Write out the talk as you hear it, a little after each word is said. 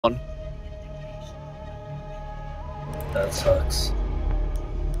That sucks.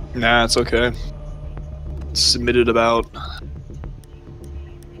 Nah, it's okay. Submitted about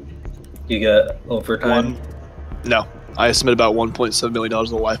You got overtime? No, I submitted about $1.7 million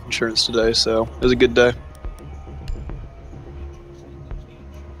of life insurance today, so it was a good day.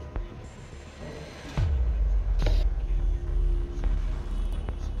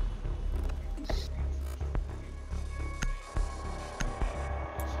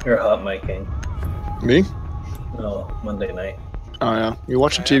 You're hot miking. Me? No, Monday night. Oh yeah. You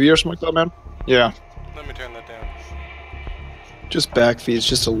watching TV or something like that, man? Yeah. Let me turn that down. Just back feeds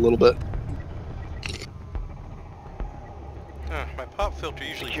just a little bit. My pop filter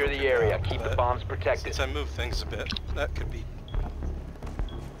usually Secure the filtered area. out, Keep the but bombs protected. Since I moved things a bit, that could be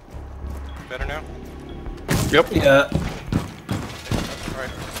better now. Yep. Yeah.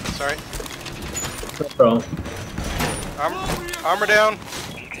 Alright, sorry. No problem. Armor down.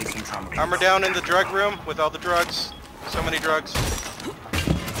 Armor down in the drug room with all the drugs. So many drugs.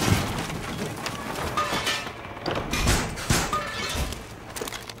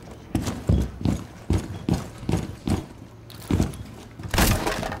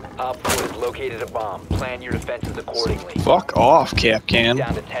 Op 4 has located a bomb. Plan your defenses accordingly. Fuck off, Capcan.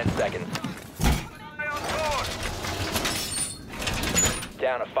 Down to 10 seconds.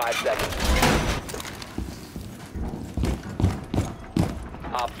 Down to 5 seconds.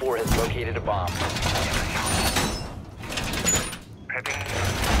 Op 4 has located a bomb.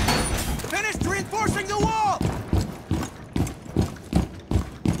 Finished reinforcing the wall!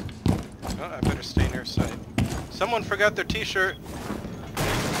 Oh, I better stay near sight. Someone forgot their t-shirt.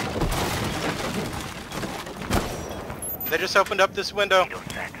 They just opened up this window.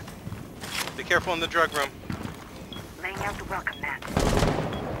 Be careful in the drug room. Laying out the welcome mat.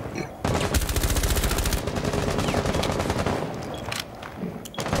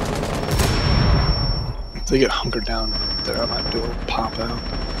 If they get hunkered down there, I might do a pop out.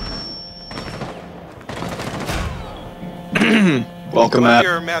 Welcome, One of Matt.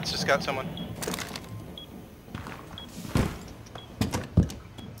 your mats just got someone.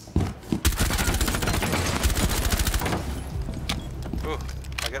 Ooh,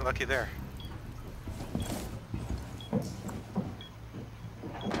 I got lucky there.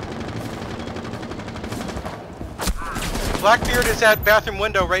 Blackbeard is at bathroom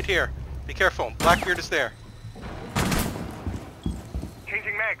window right here. Be careful. Blackbeard is there.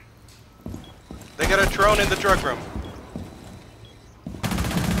 Changing mags. They got a drone in the drug room.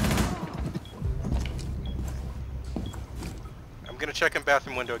 I'm gonna check in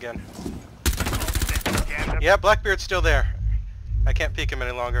bathroom window again. Yeah, Blackbeard's still there. I can't peek him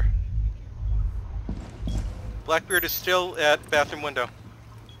any longer. Blackbeard is still at bathroom window.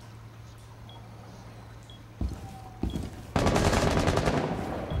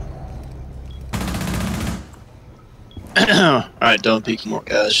 Alright, don't peek more,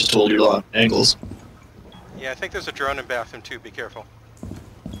 guys. Just hold your angles. Yeah, I think there's a drone in bathroom too. Be careful.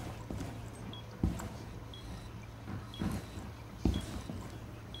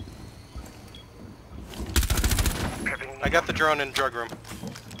 I got the drone in drug room.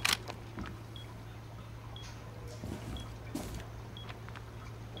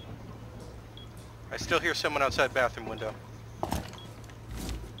 I still hear someone outside bathroom window.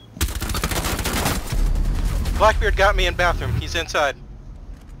 Blackbeard got me in bathroom. He's inside.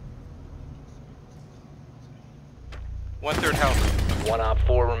 1/3 health. One Op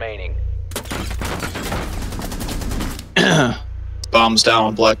 4 remaining. Bombs down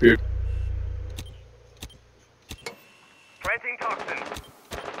on Blackbeard. Planting toxin.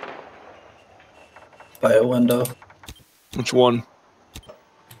 By a window. Which one?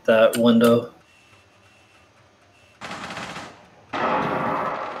 That window.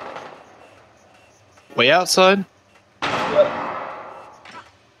 Way outside?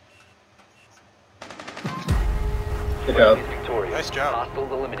 Good job. Is victorious. Nice job.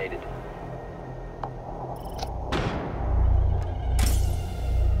 Hostiles eliminated.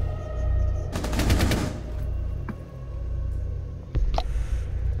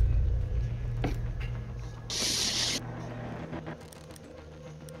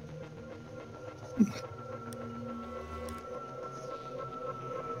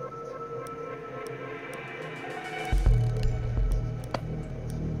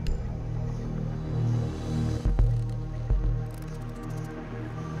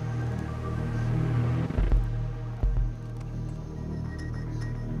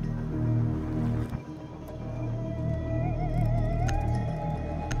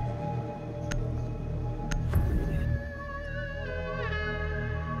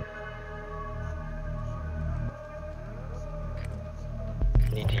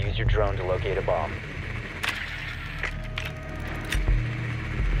 Need to use your drone to locate a bomb.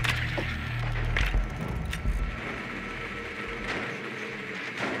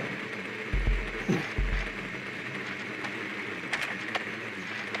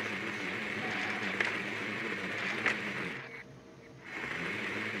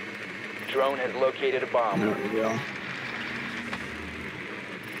 Drone has located a bomb. There we go.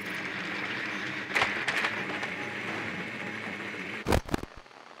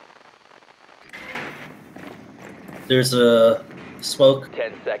 There's a smoke.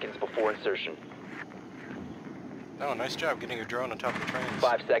 10 seconds before insertion. Oh, nice job getting your drone on top of the trains.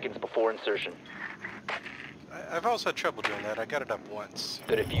 5 seconds before insertion. I've also had trouble doing that. I got it up once.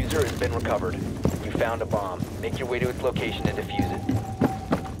 The diffuser has been recovered. You found a bomb. Make your way to its location and defuse it.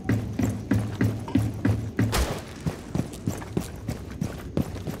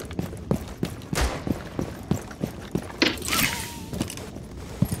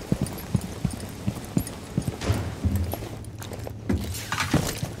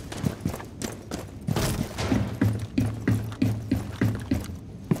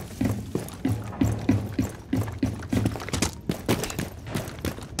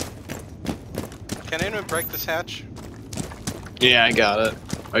 Can anyone break this hatch? Yeah, I got it.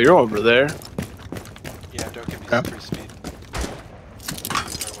 Oh, you're over there. Yeah, don't give me Yeah. free speed.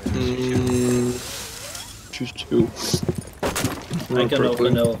 Or wait, Choose two. I can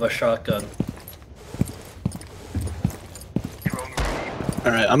open it with a shotgun.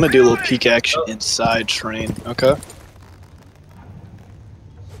 Alright, I'm gonna do a little peek action inside train, okay?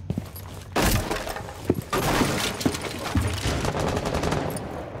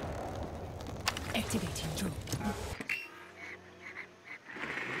 Activating drone.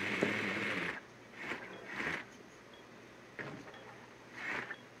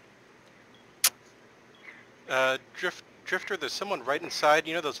 Drifter, there's someone right inside.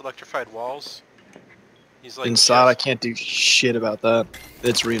 You know those electrified walls? He's like Inside, I can't do shit about that.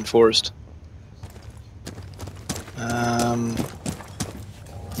 It's reinforced.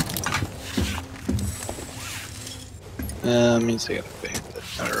 Means I gotta ban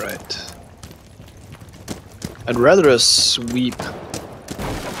it. Alright. I'd rather a sweep.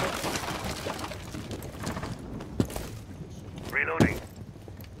 Reloading.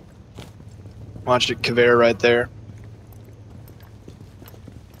 Watch it, Kavera right there.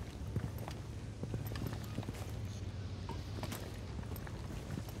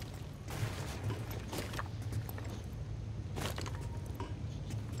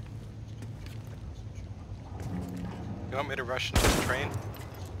 You want me to rush into the train?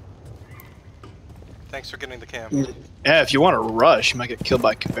 Thanks for getting the cam. Yeah, if you want to rush, you might get killed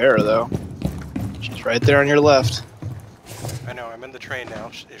by Kavera though. She's right there on your left. I know, I'm in the train now.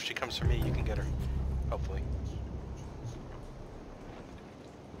 If she comes for me, you can get her. Hopefully.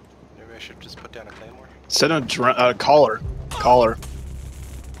 Maybe I should just put down a claymore. Send a caller. Caller.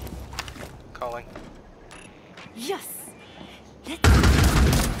 Calling. Yes.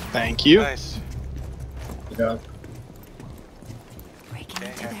 Thank you. Nice. Yeah. Breaking Okay,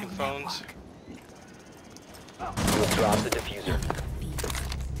 into their hacking phones. You have dropped the diffuser.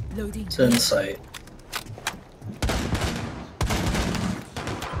 network. Loading. It's in sight.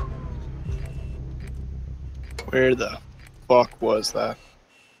 Where the fuck was that?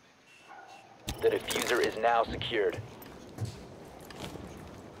 The diffuser is now secured.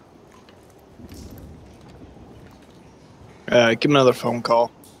 Give me another phone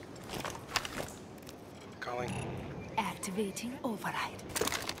call. Calling. Activating override.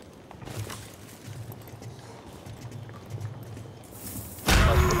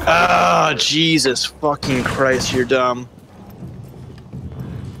 Ah, Jesus fucking Christ, you're dumb.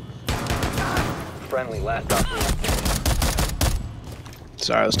 Friendly last operator.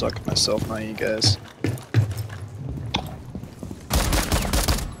 Sorry, I was talking to myself, not you guys.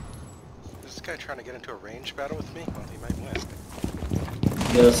 Is this guy trying to get into a range battle with me? Well, he might win.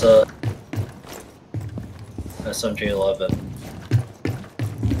 There's a SMG-11.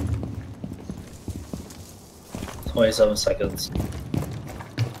 27 seconds.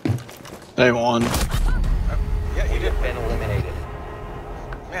 They won. Yeah, he did. Been eliminated.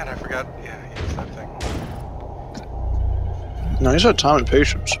 Man, I forgot. Yeah, he has that thing. No, he's had time and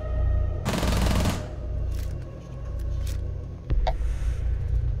patience.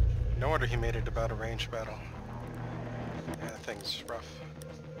 No wonder he made it about a range battle. Yeah, that thing's rough.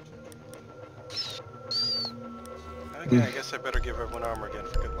 Okay, I guess I better give everyone armor again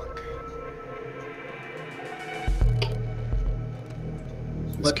for good luck.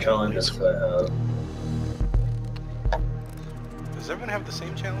 What challenges do I have? Does everyone have the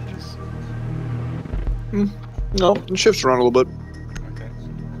same challenges? No, it shifts around a little bit. Okay.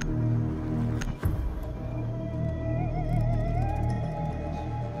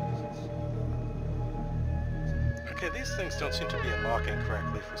 Okay, these things don't seem to be unlocking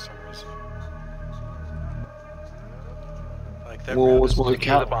correctly for some reason. Like that Well, round what's is more the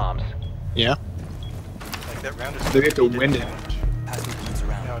Secure the count? bombs. Yeah. like that round is They get to defeated win it. challenge. Passing points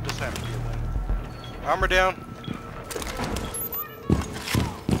around. Yeah, No, it doesn't have to be a win. Armor down.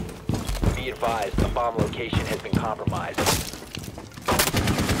 Be advised, the bomb location has been compromised.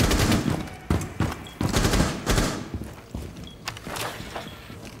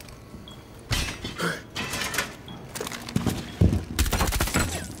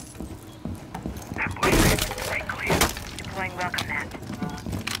 Deploying welcome mat.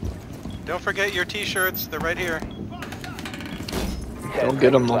 Don't forget your t-shirts. They're right here. They'll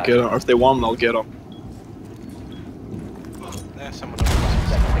get them, they'll get them. Or if they want them, they'll get them. Someone else.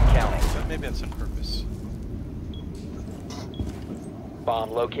 Seconds and counting. But maybe that's on purpose.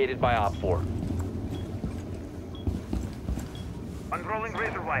 Bomb located by Op 4. Unrolling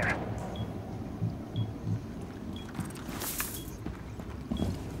razor wire.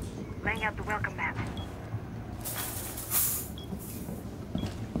 Laying out the welcome mat.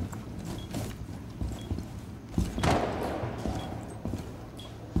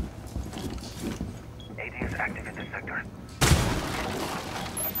 AD is active in this sector.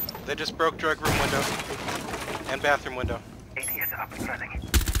 They just broke drug room window and bathroom window. AD is up and running.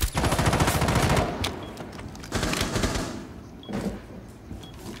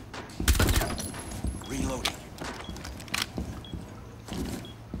 Reloading.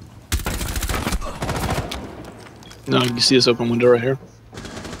 No, you see this open window right here?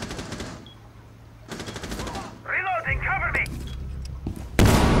 Reloading, cover me!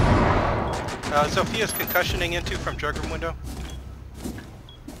 Sophia's concussioning into from drug room window.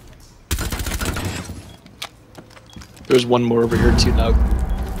 There's one more over here too, Nug.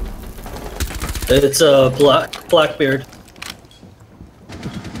 It's a Blackbeard.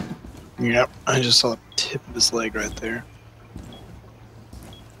 Yep, I just saw the tip of his leg right there.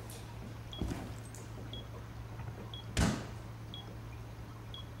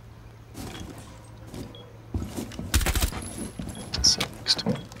 So next.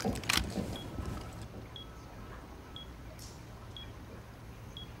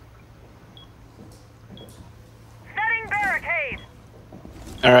 Setting barricade!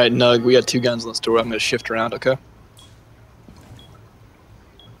 Alright, Nug, we got 2 guns in this door. I'm gonna shift around, okay?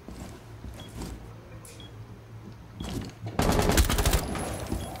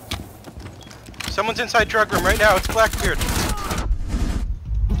 Someone's inside drug room right now. It's Blackbeard.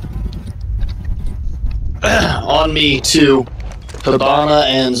 On me, too. Habana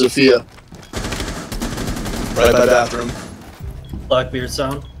and Zofia. Right by bathroom. Blackbeard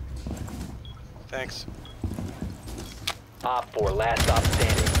sound. Thanks. Op 4, last stop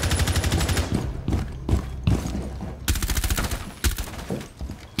standing.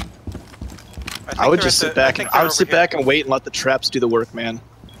 I would just sit back and I would sit back and wait and let the traps do the work, man.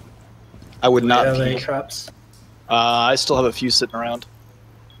 I would Do not you have any peek. traps? I still have a few sitting around.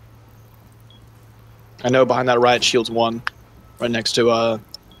 I know behind that riot shield's one, right next to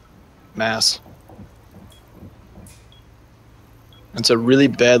Mass. It's a really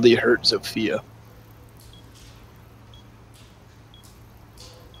badly hurt Zofia.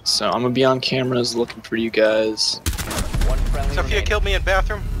 So I'm gonna be on cameras looking for you guys. One friendly Sophia remaining. killed me in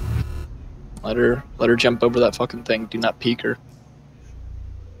bathroom. Let her jump over that fucking thing. Do not peek her.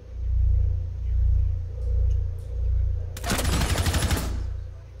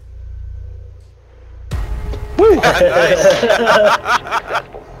 Woo! Nice.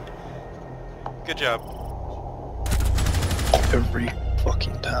 Successful. Good job. Every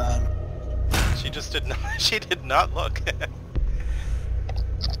fucking time. She just did not. She did not look.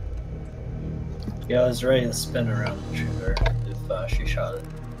 Yeah, I was ready to spin around and shoot her if she shot it.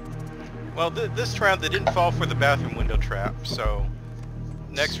 Well, this round they didn't fall for the bathroom window trap, so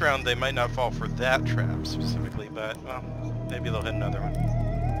next round they might not fall for that trap specifically, but well, maybe they'll hit another one.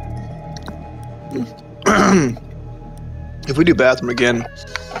 If we do bathroom again,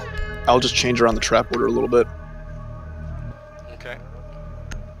 I'll just change around the trap order a little bit. Okay.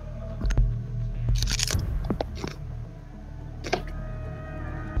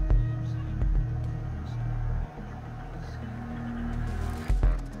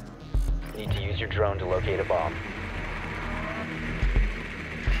 Need to use your drone to locate a bomb.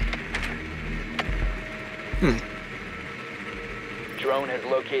 Drone has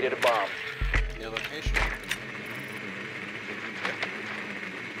located a bomb. New location.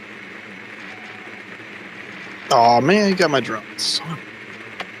 Aw, man, you got my drone. Son of-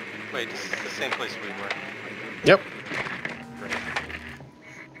 Wait, this is the same place we were. Yep.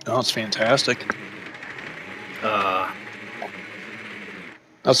 Oh, it's fantastic. I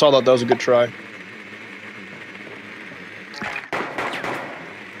saw that was a good try.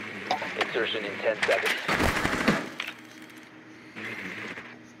 Insertion in 10 seconds.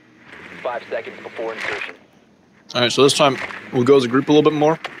 5 seconds before insertion. Alright, so this time We'll go as a group a little bit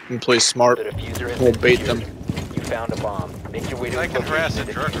more and play smart. The diffuser has We'll been bait secured. them. You found a bomb. Make your way to I its can harass the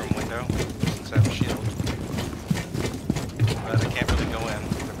location drug and room window since I have a shield. But I can't really go in.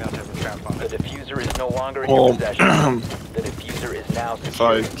 They're bound to have a trap on the it. diffuser is no longer in Well, your possession. The diffuser is now if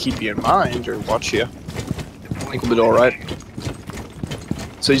I secured. keep you in mind or watch you, I think we'll be alright.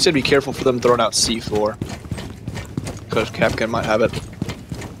 So you said be careful for them throwing out C4. Because Capcan might have it.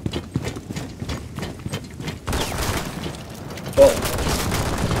 Oh,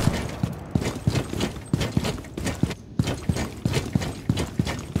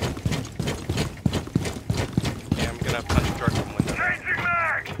 Yeah, I'm gonna punch a drug room window. Changing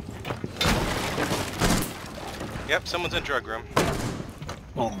mag! Yep, someone's in drug room.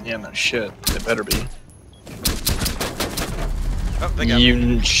 Oh yeah, no shit. It better be. Oh, they got me.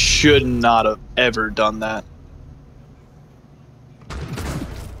 You should not have ever done that.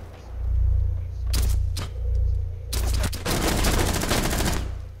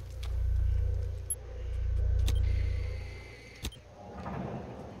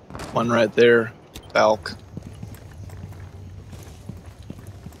 One right there, Falk.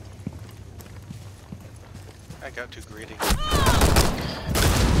 I got too greedy.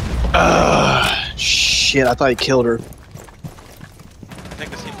 Shit, I thought he killed her. I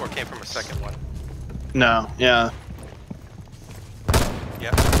think the C4 came from a second one. No, yeah.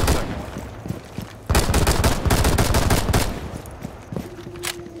 Yeah, the second one.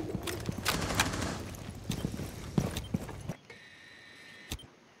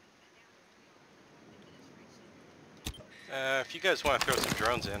 If you guys want to throw some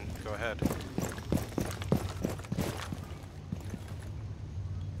drones in, go ahead.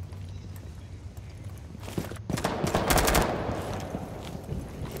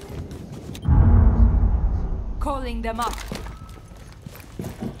 Calling them up.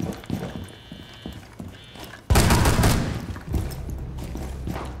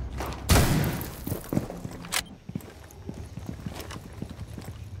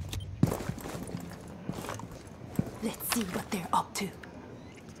 Let's see what they're up to.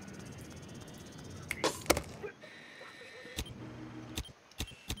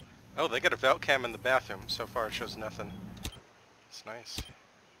 Oh, they got a vault cam in the bathroom. So far it shows nothing. It's nice.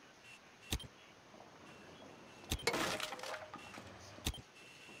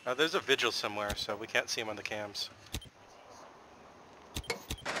 There's a vigil somewhere, so we can't see him on the cams.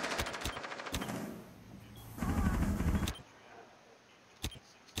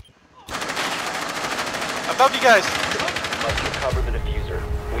 Above you guys! Must recover the diffuser.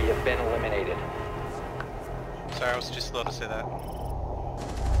 We have been eliminated. Sorry, I was too slow to say that.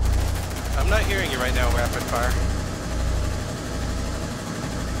 I'm not hearing you right now, rapid fire.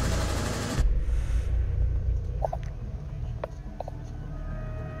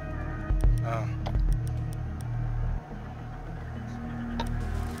 Oh.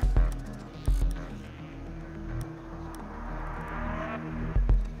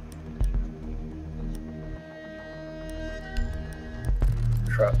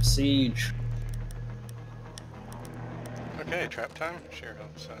 trap siege. Okay, trap time? Sure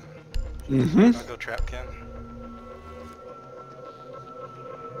helps. Mm-hmm. I'll go trap Ken.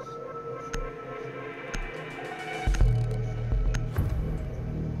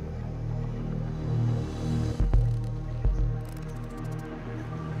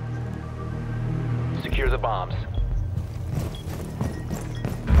 Secure the bombs.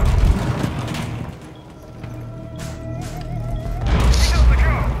 Kill the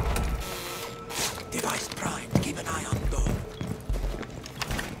go! Device primed. Keep an eye on door.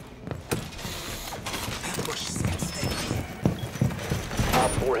 Ambush set. Stay clear.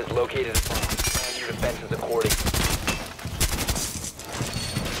 Op 4 has located a bomb. Plan your defenses accordingly.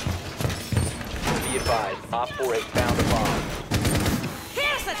 Be advised, Op 4 has found a bomb.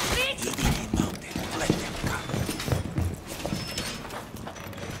 Here's a treat! EDD mounted. Let them come.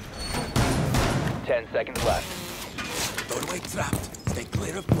 10 seconds left. Doorway trapped. Stay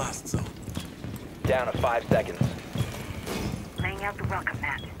clear of blast zone. Down to 5 seconds. Laying out the welcome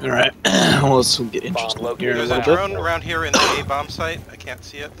mat. Alright, well, let's get interesting located. here in a There's a little bit. drone around here in the A bomb site. I can't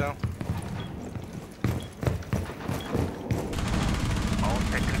see it though. All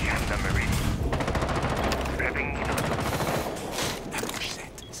set to gendarmerie. Prepping into the Ambush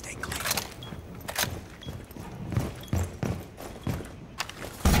set. Stay clear.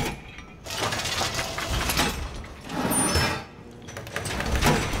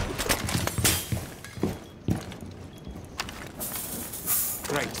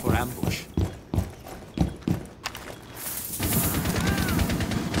 Great for ambush.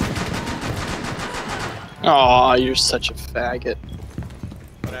 Aw, you're such a faggot.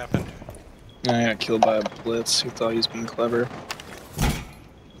 What happened? I got killed by a blitz. He thought he was being clever.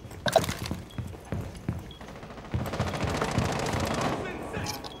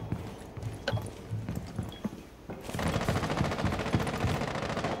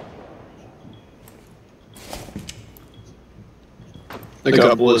 They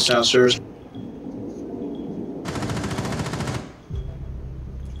got blitz downstairs.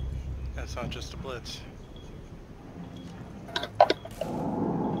 That's not just a blitz.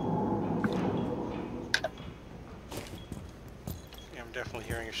 Yeah, I'm definitely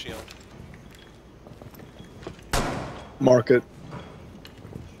hearing a shield. Mark it.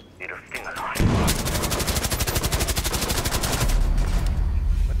 Need a sting alarm.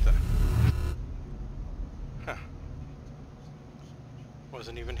 What the? Huh.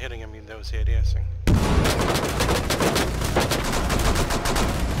 Wasn't even hitting him, even though it was ADSing.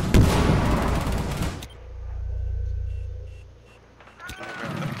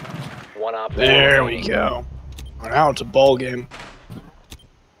 One op. There we go. Now it's a ball game.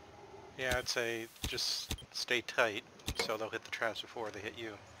 Yeah, I'd say just stay tight, so they'll hit the traps before they hit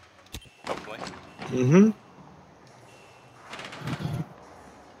you. Hopefully. Mm-hmm.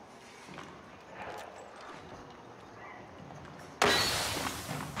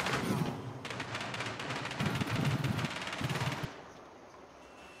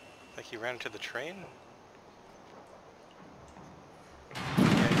 Like he ran into the train? Yeah,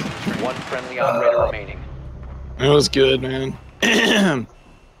 he's in the train. One friendly operator remaining. It was good, man.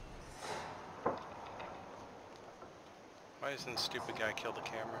 Why doesn't the stupid guy kill the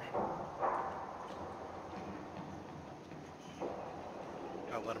camera?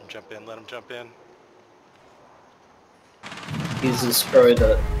 Oh, let him jump in, let him jump in. He's destroyed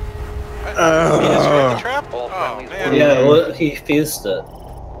it. What? He destroyed the trap? All Oh, friendlies man. Yeah, well, he fused it.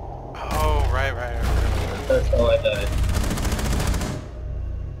 Oh, right. That's how I died.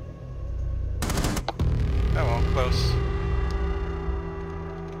 Oh, well, close.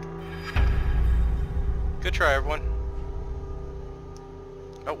 Good try, everyone.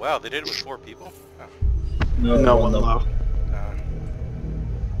 Oh, wow, they did it with 4 people? Oh. No one left.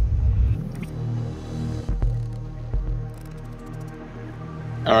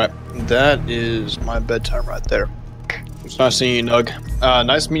 Alright, that is my bedtime right there. It's nice seeing you, Nug.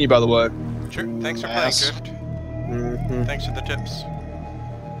 Nice meeting you, by the way. Sure, thanks for playing, Drift. Mm-hmm. Thanks for the tips.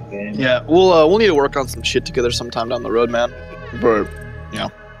 Game. Yeah, we'll need to work on some shit together sometime down the road, man. But, yeah,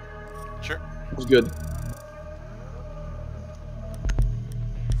 Sure. it was good.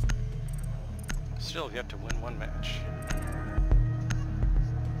 Still yet to win one match.